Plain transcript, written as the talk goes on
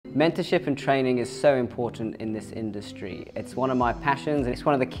Mentorship and training is so important in this industry. It's one of my passions, and it's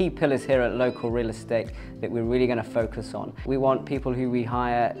one of the key pillars here at Local Real Estate that we're really going to focus on. We want people who we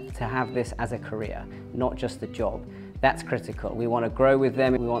hire to have this as a career, not just a job. That's critical. We want to grow with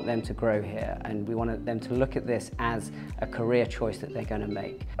them, we want them to grow here, and we want them to look at this as a career choice that they're going to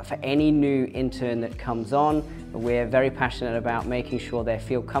make. For any new intern that comes on, we're very passionate about making sure they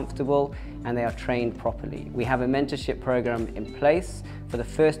feel comfortable and they are trained properly. We have a mentorship program in place for the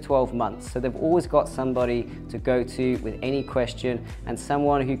first 12 months, so they've always got somebody to go to with any question and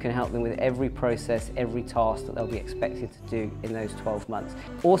someone who can help them with every process, every task that they'll be expected to do in those 12 months.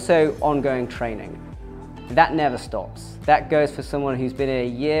 Also, ongoing training. That never stops. That goes for someone who's been here a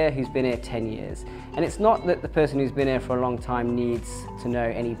year, who's been here 10 years. And it's not that the person who's been here for a long time needs to know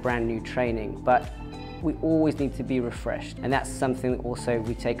any brand new training, but we always need to be refreshed. And that's something that also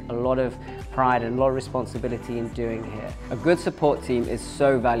we take a lot of pride and a lot of responsibility in doing here. A good support team is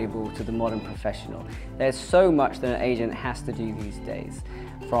so valuable to the modern professional. There's so much that an agent has to do these days.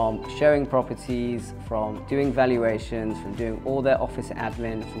 From showing properties, from doing valuations, from doing all their office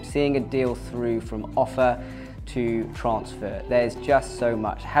admin, from seeing a deal through from offer to transfer. There's just so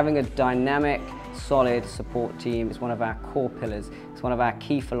much. Having a dynamic, solid support team is one of our core pillars. It's one of our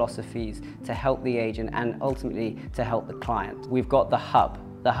key philosophies to help the agent and ultimately to help the client. We've got the Hub.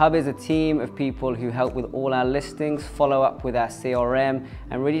 The Hub is a team of people who help with all our listings, follow up with our CRM,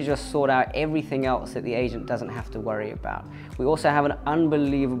 and really just sort out everything else that the agent doesn't have to worry about. We also have an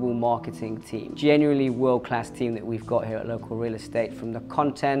unbelievable marketing team, genuinely world-class team that we've got here at Local Real Estate, from the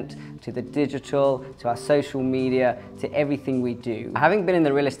content to the digital to our social media to everything we do. Having been in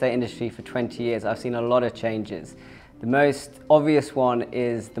the real estate industry for 20 years, I've seen a lot of changes. The most obvious one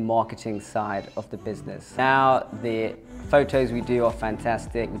is the marketing side of the business. Now the photos we do are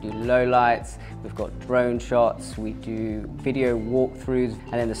fantastic. We do low lights, we've got drone shots, we do video walkthroughs,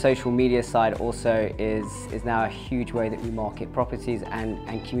 and then the social media side also is now a huge way that we market properties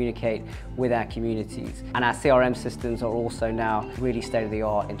and communicate with our communities. And our CRM systems are also now really state of the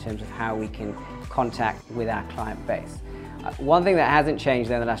art in terms of how we can contact with our client base. One thing that hasn't changed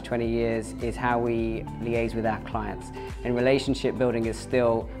in the last 20 years is how we liaise with our clients. And relationship building is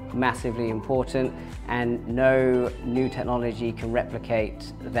still massively important, and no new technology can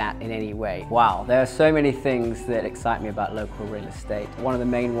replicate that in any way. Wow, there are so many things that excite me about local real estate. One of the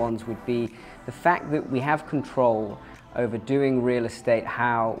main ones would be the fact that we have control over doing real estate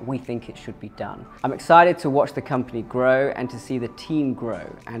how we think it should be done. I'm excited to watch the company grow and to see the team grow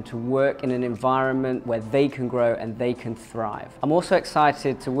and to work in an environment where they can grow and they can thrive. I'm also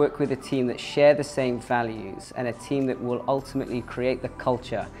excited to work with a team that share the same values and a team that will ultimately create the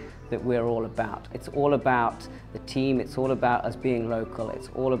culture that we're all about. It's all about the team, it's all about us being local, it's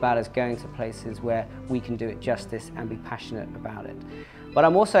all about us going to places where we can do it justice and be passionate about it. But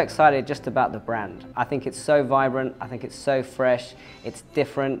I'm also excited just about the brand. I think it's so vibrant, I think it's so fresh, it's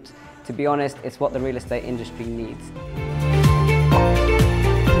different. To be honest, it's what the real estate industry needs.